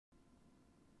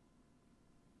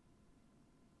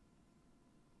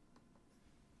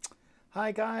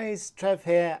Hi guys, Trev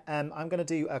here. I'm going to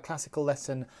do a classical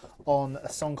lesson on a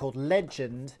song called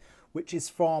Legend, which is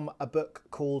from a book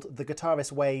called The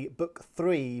Guitarist's Way, Book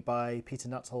 3 by Peter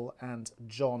Nuttall and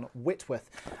John Whitworth.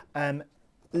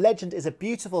 Legend is a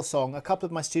beautiful song. A couple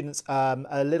of my students are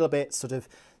a little bit sort of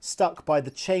stuck by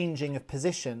the changing of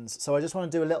positions, so I just want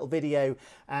to do a little video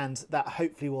and that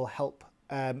hopefully will help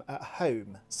at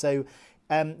home. So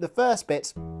the first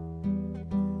bit,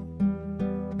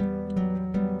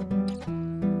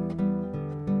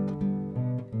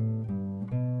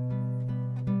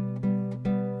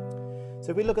 so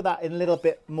if we look at that in a little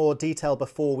bit more detail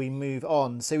before we move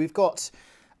on. So we've got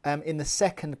in the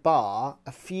second bar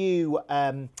a few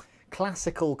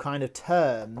classical kind of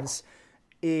terms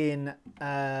in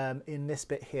this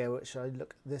bit here, which I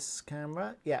look at this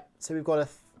camera. Yeah, so we've got a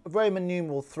Roman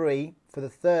numeral 3 for the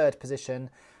third position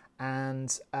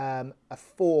and a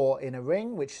 4 in a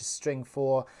ring, which is string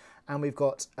 4, and we've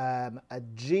got a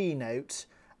G note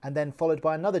and then followed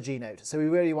by another G note. So we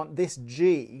really want this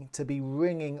G to be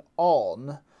ringing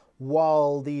on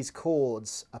while these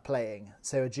chords are playing.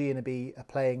 So a G and a B are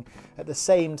playing at the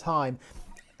same time.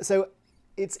 So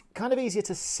it's kind of easier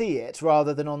to see it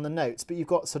rather than on the notes, but you've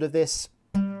got sort of this,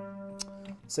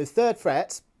 so third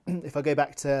fret, if I go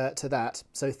back to that,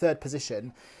 so third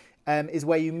position, is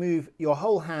where you move your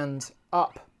whole hand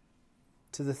up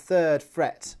to the third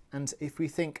fret. And if we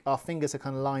think our fingers are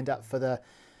kind of lined up for the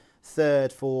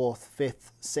third, fourth,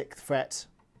 fifth, sixth fret,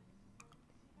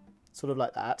 sort of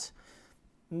like that,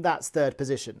 that's third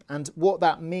position. And what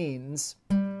that means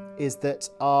is that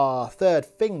our third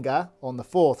finger on the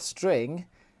fourth string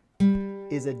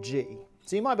is a G.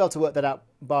 So you might be able to work that out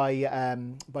by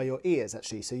your ears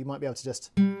actually. So you might be able to just,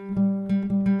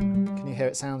 can you hear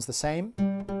it sounds the same?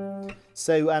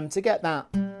 So to get that,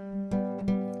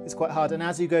 it's quite hard. And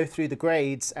as you go through the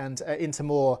grades and into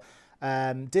more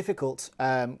difficult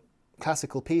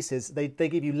classical pieces, they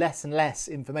give you less and less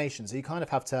information, so you kind of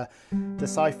have to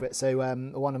decipher it. So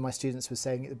one of my students was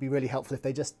saying it would be really helpful if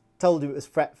they just told you it was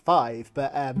fret 5,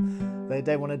 but they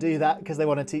don't want to do that because they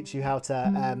want to teach you how to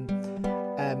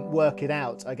work it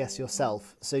out, I guess,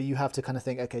 yourself. So you have to kind of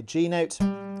think, okay, G note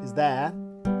is there,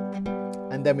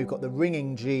 and then we've got the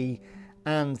ringing G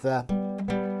and the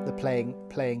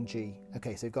playing G.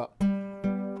 Okay, so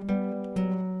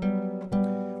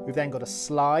we've then got a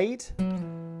slide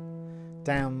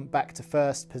down back to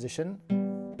first position,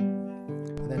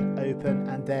 and then open,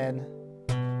 and then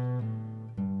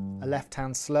a left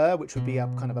hand slur, which would be a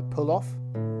kind of a pull off,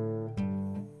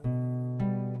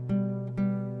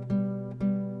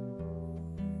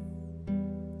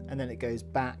 and then it goes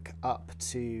back up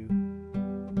to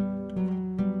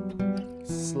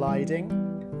sliding.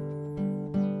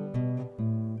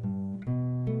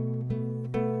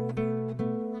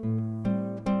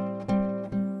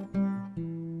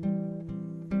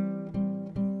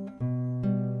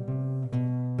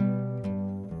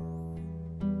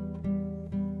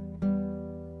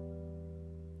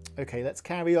 Okay, let's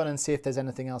carry on and see if there's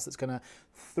anything else that's going to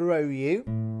throw you.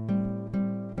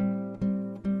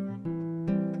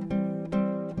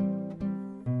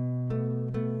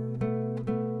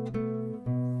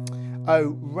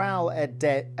 Oh, ral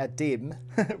edim,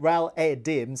 ral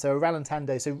edim, so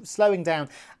rallentando, so slowing down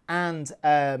and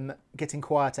getting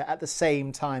quieter at the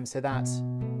same time, so that.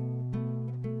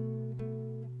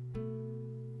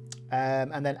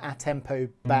 And then a tempo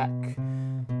back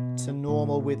to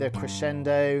normal with a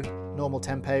crescendo, normal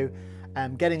tempo,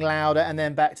 getting louder, and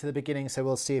then back to the beginning. So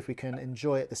we'll see if we can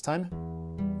enjoy it this time.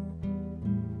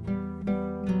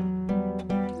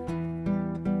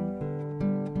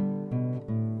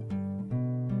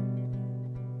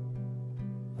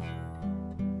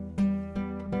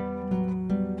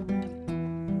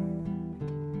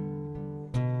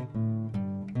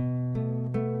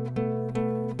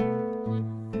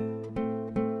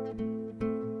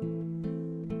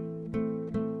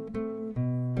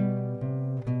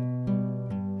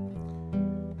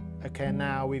 Okay,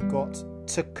 now we've got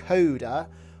to coda,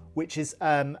 which is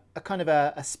a kind of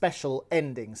a special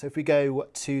ending. So if we go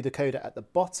to the coda at the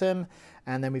bottom,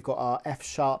 and then we've got our F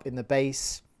sharp in the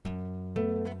bass,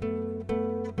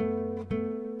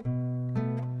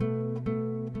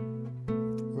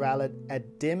 ral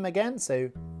edim again,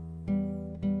 so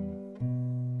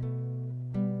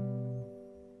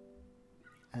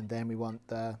and then we want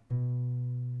the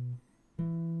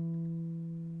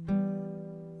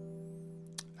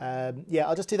yeah,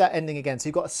 I'll just do that ending again. So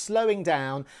you've got a slowing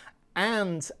down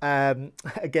and a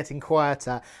getting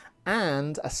quieter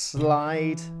and a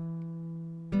slide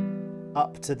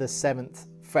up to the 7th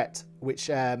fret, which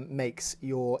makes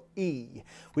your E,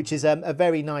 which is a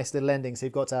very nice little ending. So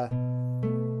you've got a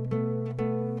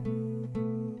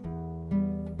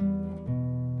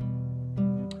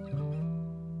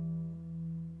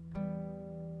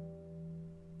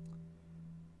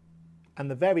and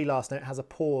the very last note has a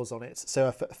pause on it, so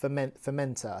a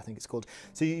fermenter, I think it's called.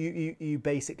 So you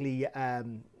basically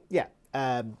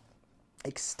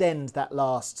extend that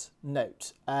last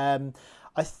note.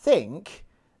 I think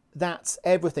that's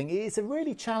everything. It's a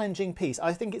really challenging piece.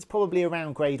 I think it's probably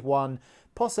around grade 1,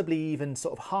 possibly even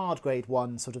sort of hard grade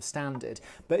 1 sort of standard,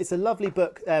 but it's a lovely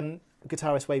book.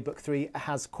 Guitarist Way book 3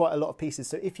 has quite a lot of pieces,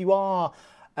 so if you are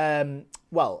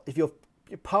if you're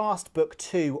past book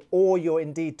 2, or you're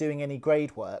indeed doing any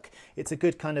grade work, it's a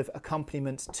good kind of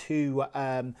accompaniment to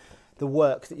the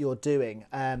work that you're doing.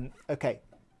 Okay,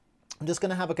 I'm just going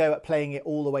to have a go at playing it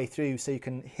all the way through so you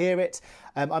can hear it.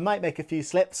 I might make a few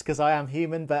slips because I am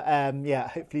human, but yeah,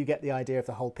 hopefully you get the idea of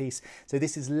the whole piece. So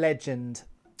this is Legend.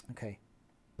 Okay.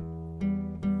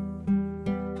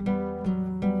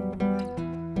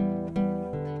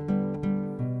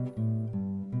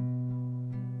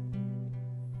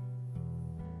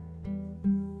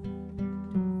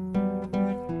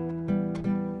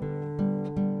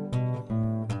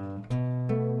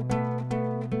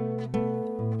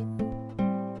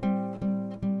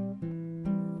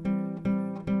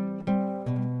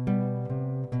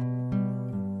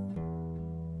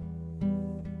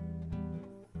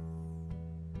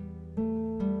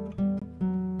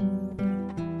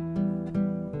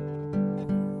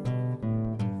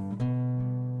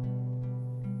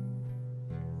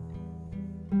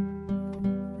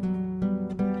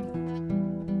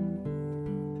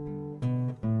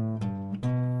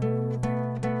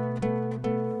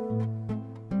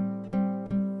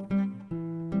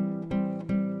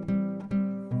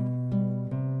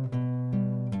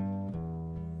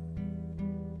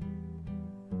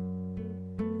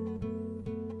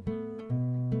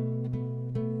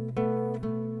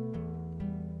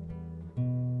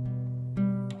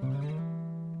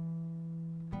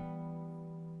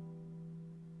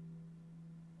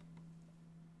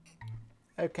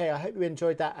 Okay, I hope you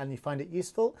enjoyed that and you find it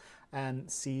useful, and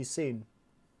see you soon.